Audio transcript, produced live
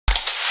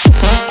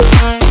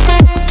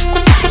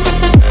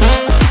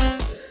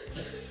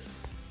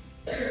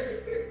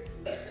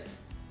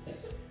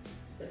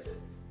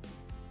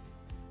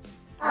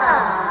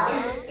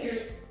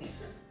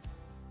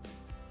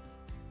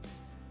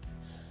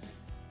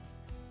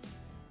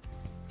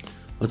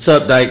What's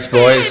up, Dyches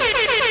boys?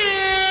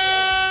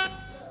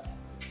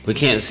 We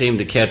can't seem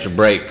to catch a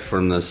break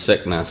from this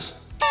sickness.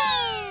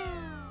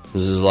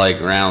 This is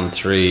like round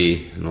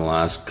 3 in the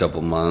last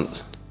couple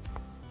months.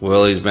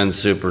 Willie's been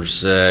super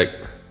sick.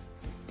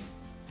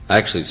 I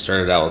actually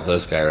started out with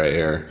this guy right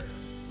here.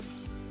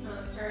 No,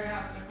 it started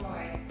out with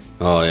Nicole.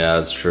 Oh yeah,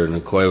 that's true.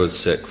 Nicole was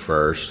sick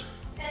first.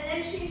 And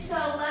then she so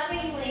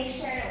lovingly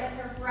shared it with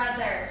her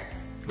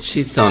brothers.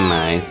 She's so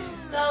nice.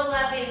 So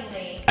lovingly.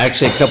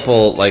 Actually,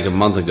 like a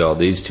month ago,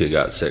 these two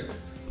got sick.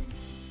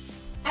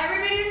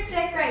 Everybody was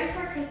sick right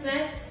before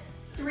Christmas.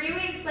 3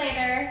 weeks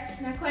later,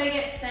 Nicole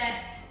gets sick.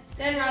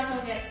 Then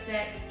Russell gets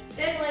sick.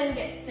 Then Lynn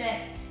gets sick.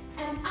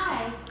 And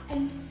I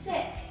am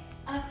sick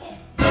of it.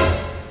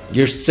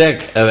 You're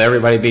sick of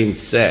everybody being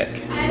sick.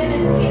 I had a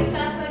Miss Teens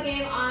basketball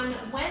game on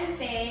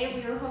Wednesday.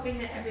 We were hoping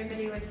that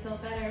everybody would feel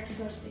better to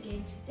go to the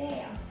game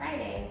today on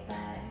Friday,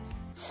 but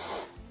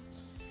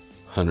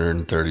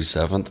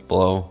 137th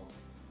blow.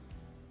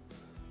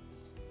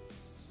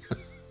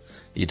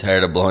 You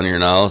tired of blowing your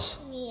nose?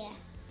 Yeah.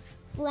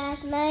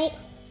 Last night,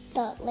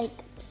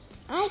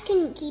 I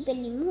couldn't keep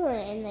any more,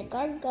 and the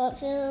garden got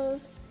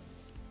filled.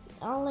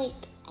 I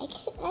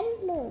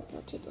don't know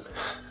what to do.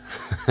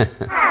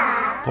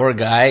 Poor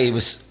guy, he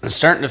was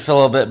starting to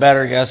feel a bit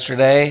better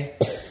yesterday.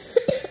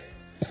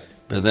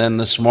 But then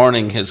this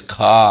morning, his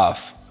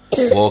cough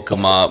woke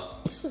him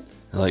up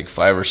at like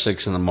 5 or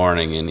 6 in the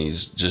morning, and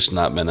he's just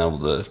not been able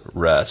to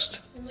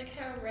rest. and look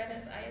how red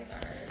his eyes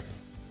are.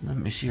 Let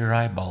me see your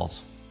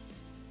eyeballs.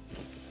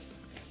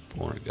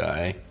 Poor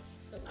guy.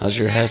 How's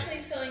your head? He's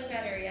actually feeling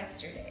better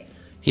yesterday.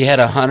 He had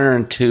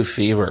 102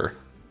 fever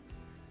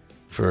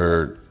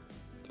for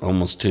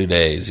almost 2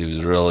 days. He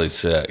was really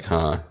sick,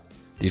 huh?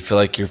 Do you feel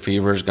like your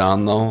fever's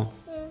gone, though?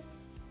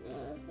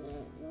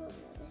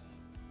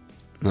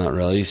 Not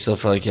really? You still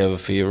feel like you have a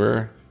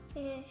fever?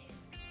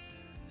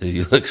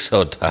 You look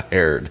so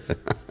tired.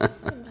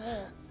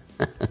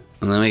 And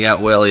then we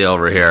got Willie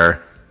over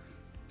here.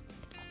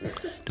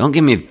 Don't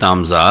give me a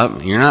thumbs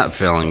up. You're not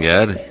feeling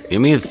good.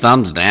 Give me a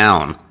thumbs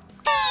down.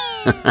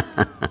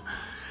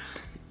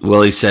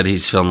 Willie said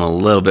he's feeling a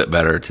little bit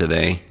better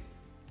today.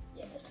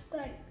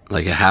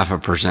 Like a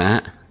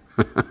 0.5%.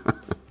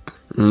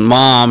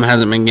 Mom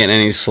hasn't been getting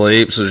any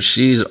sleep, so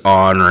she's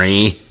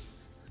ornery.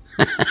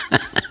 We won't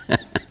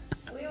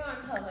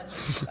tell the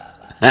truth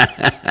about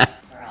that.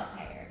 We're all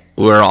tired.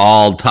 We're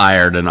all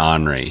tired and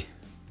ornery.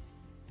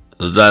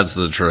 That's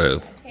the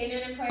truth.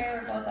 Taylor and Nicole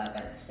were both up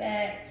at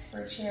 6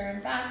 for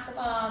cheering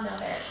basketball. Now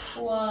they're at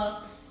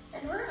school.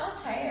 And we're all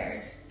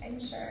tired, I'm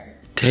sure.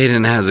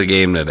 Tayden has a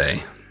game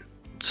today,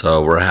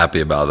 so we're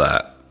happy about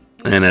that.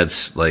 And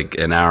it's like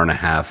an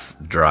 1.5-hour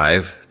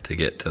drive to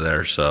get to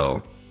there,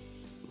 so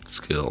it's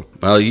cool.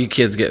 Well, you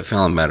kids get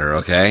feeling better,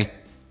 okay?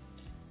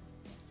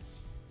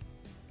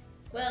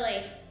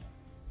 Willie,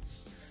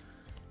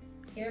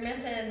 you're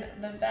missing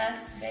the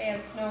best day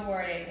of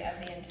snowboarding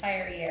of the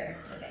entire year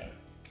today.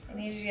 I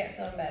need you to get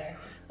feeling better.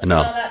 Look No.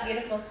 at all that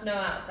beautiful snow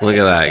outside. Look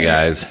at that,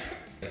 guys.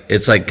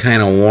 It's like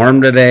kind of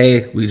warm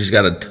today. We just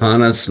got a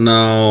ton of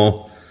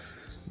snow.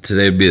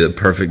 Today would be the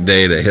perfect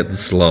day to hit the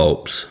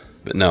slopes.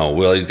 But no,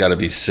 Willie's got to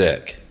be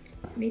sick.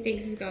 He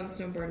thinks he's going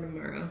snowboarding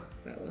tomorrow,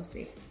 but we'll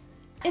see.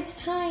 It's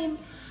time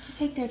to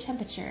take their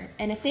temperature.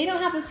 And if they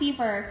don't have a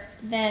fever,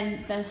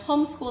 then the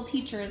homeschool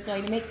teacher is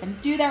going to make them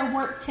do their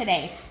work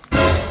today.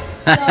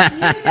 So if you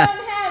don't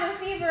have a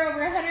fever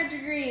over 100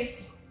 degrees,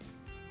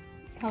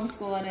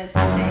 homeschool it is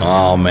today.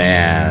 Oh,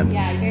 man.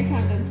 Yeah, you guys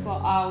haven't been in school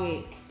all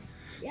week.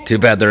 Too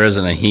bad there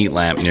isn't a heat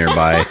lamp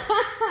nearby.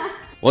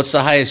 What's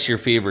the highest your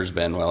fever's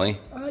been, Willie?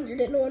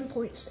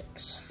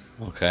 101.6.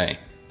 Okay.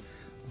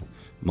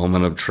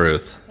 Moment of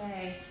truth.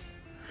 Okay.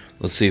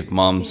 Let's see if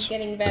Mom's He's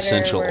getting better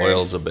essential or worse.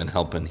 oils have been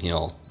helping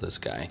heal this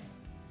guy.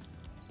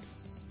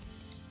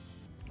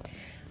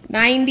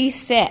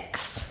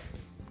 96.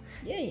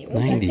 Yeah,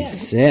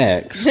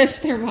 96. This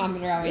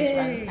thermometer always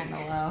runs kind of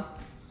low.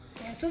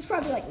 Yeah, so it's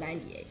probably like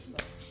 98,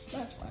 but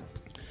that's fine.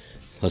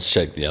 Let's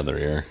check the other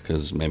ear,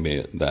 because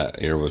maybe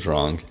that ear was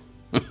wrong.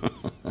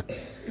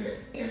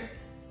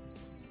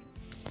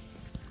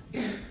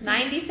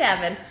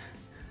 97.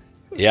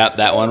 Yep,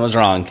 that one was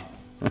wrong.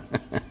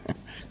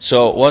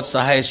 So, what's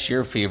the highest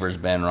your fever's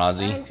been,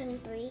 Rosie?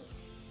 103.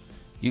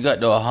 You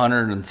got to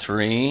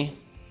 103?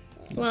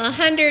 Well,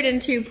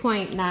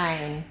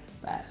 102.9,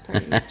 but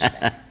pretty much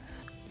there.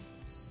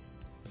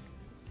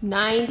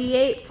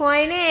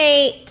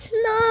 98.8.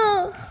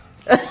 No.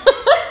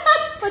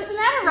 What's the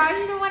matter, Raj?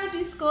 You don't want to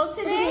do school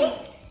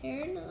today?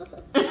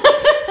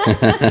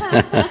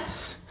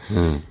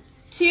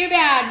 Too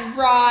bad,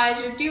 Raj.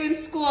 You're doing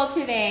school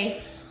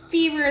today.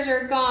 Fevers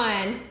are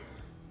gone.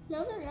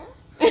 No, they're not.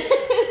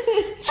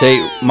 Say,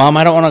 Mom,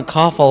 I don't want to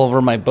cough all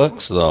over my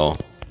books, though.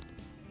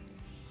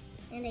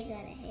 And I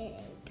got a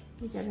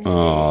headache.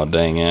 Oh,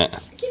 dang it. I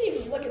can't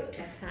even look at the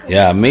test.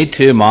 Yeah, me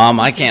too, Mom.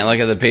 I can't look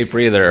at the paper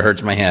either. It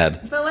hurts my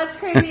head. But what's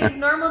crazy is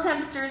normal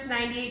temperature is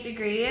 98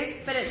 degrees,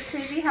 but it's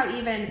crazy how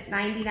even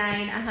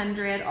 99,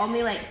 100,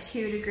 only like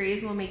 2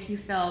 degrees will make you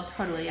feel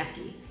totally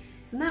yucky.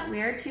 Isn't that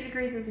weird? 2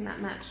 degrees isn't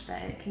that much,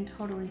 but it can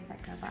totally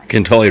affect our body.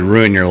 Can totally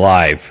ruin your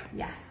life.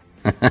 Yes.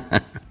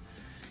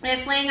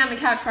 If laying on the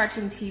couch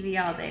watching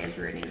TV all day is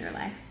ruining your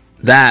life.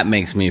 That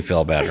makes me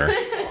feel better.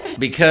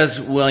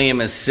 Because William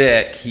is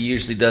sick, he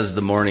usually does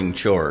the morning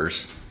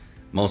chores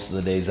most of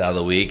the days out of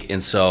the week,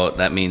 and so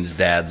that means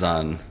Dad's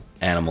on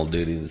animal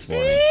duty this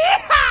morning.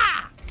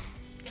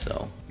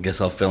 So I guess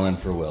I'll fill in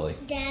for Willie.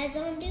 Dad's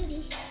on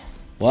duty.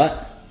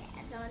 What?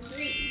 Dad's on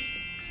duty.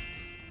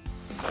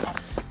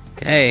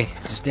 Okay,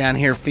 just down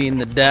here feeding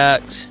the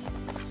ducks.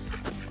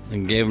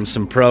 And gave them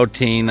some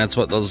protein. That's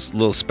what those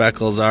little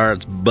speckles are.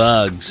 It's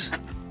bugs.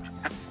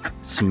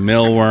 Some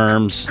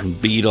mealworms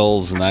and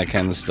beetles and that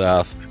kind of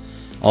stuff.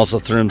 Also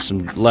threw them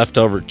some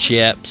leftover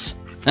chips.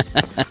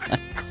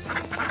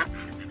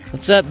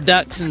 What's up,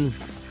 ducks and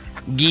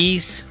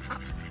geese?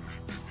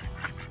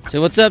 Say,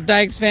 what's up,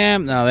 Dykes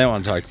fam? No, they don't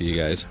want to talk to you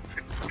guys.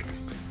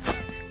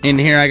 In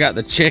here, I got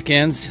the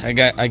chickens. I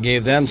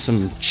gave them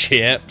some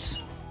chips.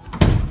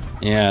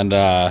 And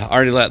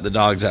already let the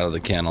dogs out of the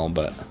kennel,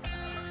 but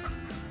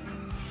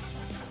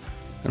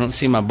I don't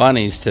see my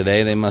bunnies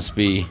today. They must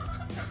be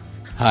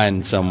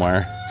hiding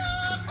somewhere.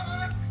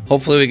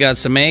 Hopefully we got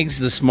some eggs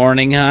this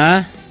morning,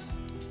 huh?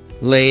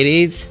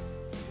 Ladies?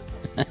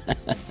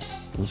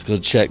 Let's go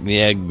check the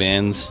egg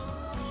bins.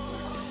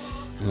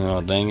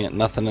 Oh, dang it.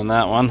 Nothing in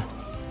that one.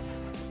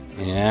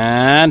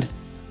 And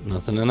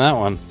nothing in that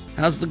one.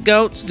 How's the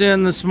goats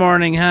doing this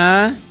morning,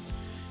 huh?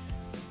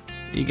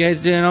 You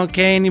guys doing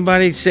okay?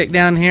 Anybody sick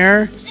down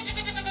here?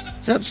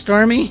 What's up,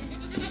 Stormy?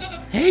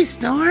 Hey,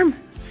 Storm.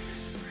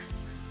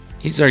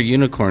 He's our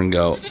unicorn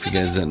goat, if you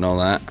guys didn't know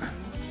that.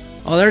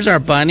 Oh, there's our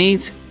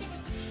bunnies.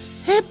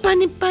 Hey,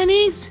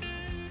 bunnies.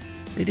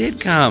 They did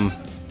come.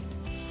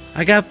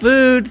 I got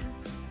food.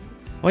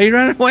 Why are you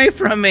running away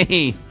from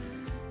me?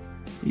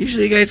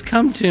 Usually you guys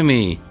come to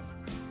me.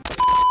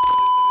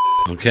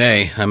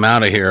 Okay, I'm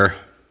out of here.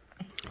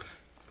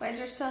 Boys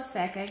are still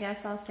sick. I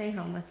guess I'll stay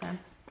home with them.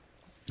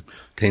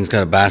 Tane's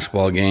got a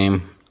basketball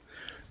game,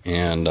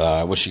 and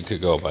I wish you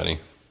could go, buddy.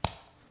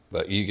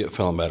 But you get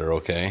feeling better,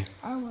 okay?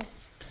 I will.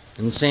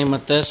 And same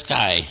with this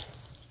guy.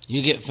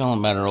 You get feeling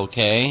better,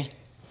 okay?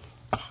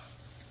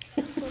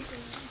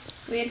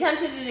 We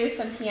attempted to do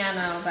some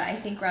piano, but I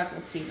think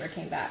Roswell's fever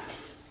came back.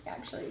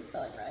 Actually, he's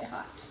feeling really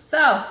hot.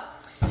 So,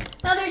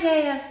 another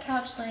day of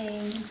couch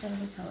laying in front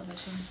of the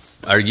television.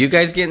 Are you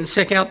guys getting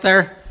sick out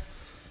there?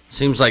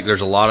 Seems like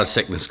there's a lot of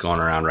sickness going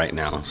around right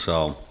now.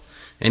 So,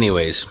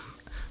 anyways,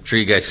 I'm sure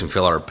you guys can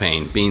feel our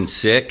pain. Being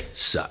sick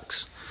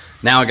sucks.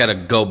 Now I got to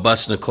go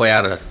bust Nicole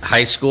out of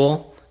high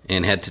school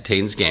and head to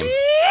Tane's game.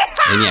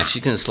 And yeah,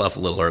 she's going to sleep a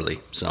little early.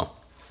 So,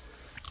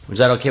 was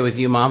that okay with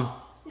you, Mom?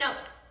 No.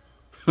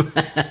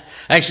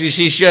 Actually,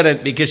 she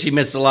shouldn't because she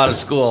missed a lot of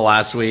school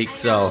last week. I know,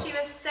 so she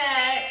was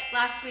sick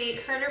last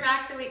week. Hurt her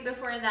back the week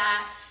before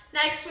that.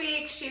 Next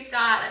week, she's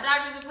got a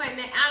doctor's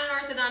appointment and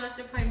an orthodontist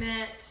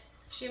appointment.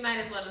 She might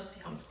as well just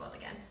be homeschooled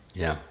again.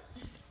 Yeah.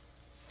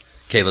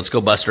 Okay, let's go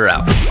bust her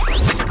out.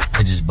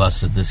 I just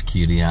busted this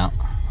cutie out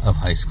of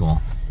high school.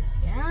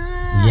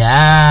 Yeah.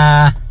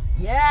 Yeah.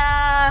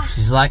 Yeah.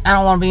 She's like, I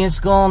don't want to be in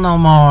school no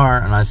more.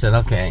 And I said,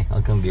 okay,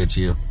 I'll come get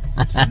you.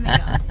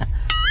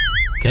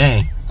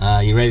 Okay,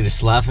 you ready to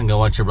slough and go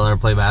watch your brother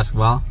play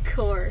basketball? Of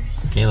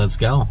course. Okay, let's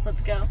go.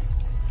 Let's go.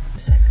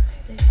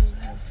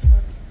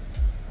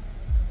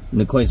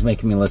 Nicole's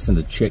making me listen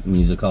to chick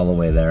music all the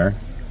way there.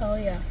 Oh,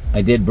 yeah.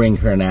 I did bring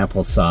her an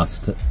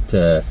applesauce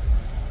to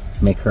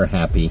make her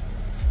happy.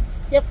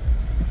 Yep.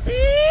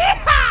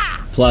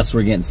 Plus,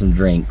 we're getting some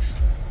drinks.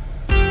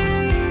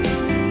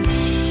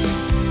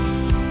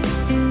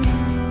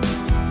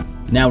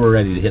 Now we're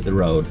ready to hit the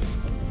road.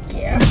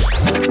 Yeah.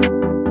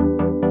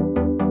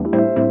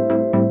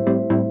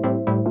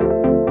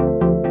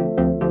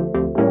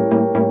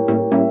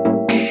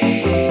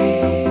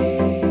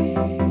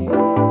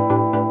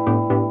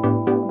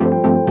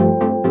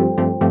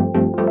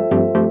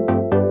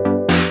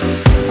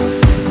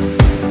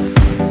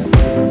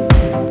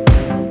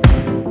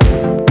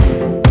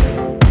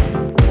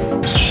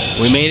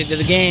 We made it to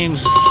the game.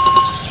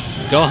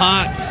 Go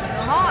Hawks.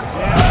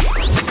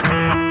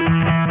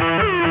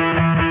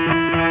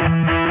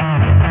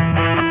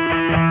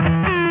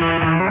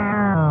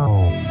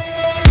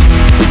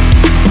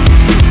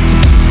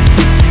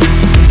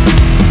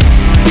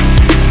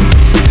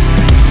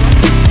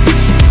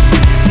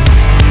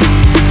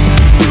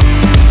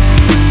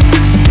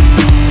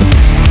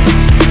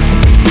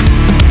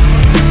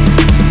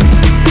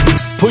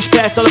 Push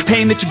past all the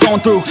pain that you're going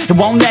through. It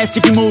won't last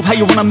if you move how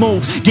you wanna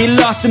move. Get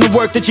lost in the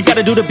work that you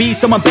gotta do to be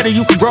someone better.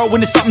 You can grow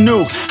into something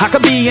new. I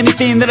could be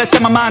anything that I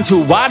set my mind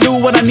to. I do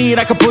what I need,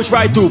 I can push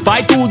right through.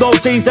 Fight through those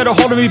things that are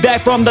holding me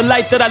back from the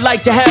life that I like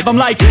to have. I'm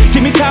like,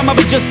 give me time, I'll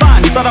be just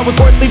fine. You thought I was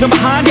worth leaving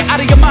behind? You're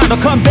out of your mind. I'll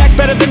come back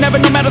better than ever,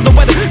 no matter the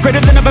weather. Greater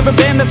than I've ever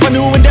been, that's my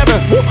new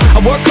endeavor. Woo. I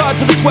work hard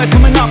so the sweat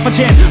coming off my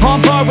chin. On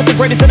par with the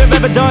greatest that I've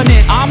ever done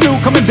it. I'm new,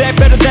 coming back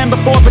better than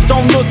before. But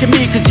don't look at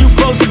me, cause you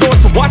closed the door.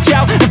 So watch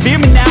out and fear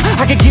me now.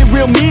 I can get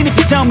real mean if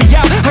you sell me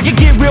out. I can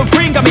get real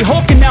green, got me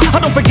hulking now. I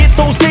don't forget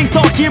those things,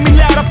 don't hear me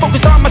loud. I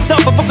focus on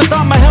myself, I focus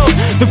on my health.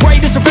 The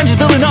greatest revenge is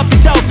building up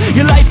yourself.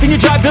 Your life and your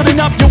drive, building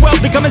up your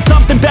wealth. Becoming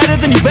something better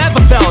than you've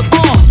ever felt.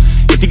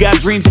 If you got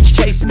dreams that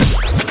you're chasing.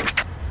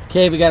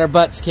 Okay, we got our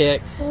butts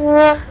kicked.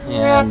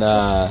 And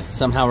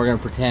somehow we're going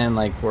to pretend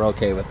like we're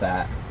okay with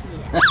that.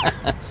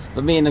 Yeah.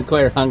 But me and Nicole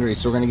are hungry,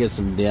 so we're going to get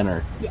some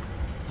dinner. Yeah.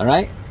 All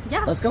right?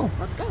 Yeah. Let's go.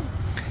 Let's go.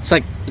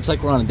 It's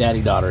like we're on a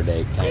daddy-daughter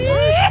date, kind of.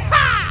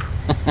 Yeah.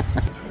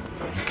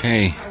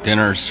 Okay,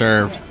 dinner is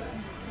served.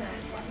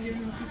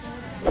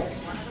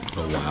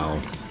 Oh, wow.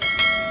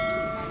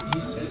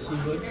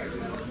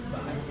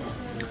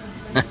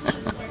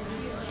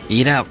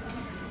 Eat out.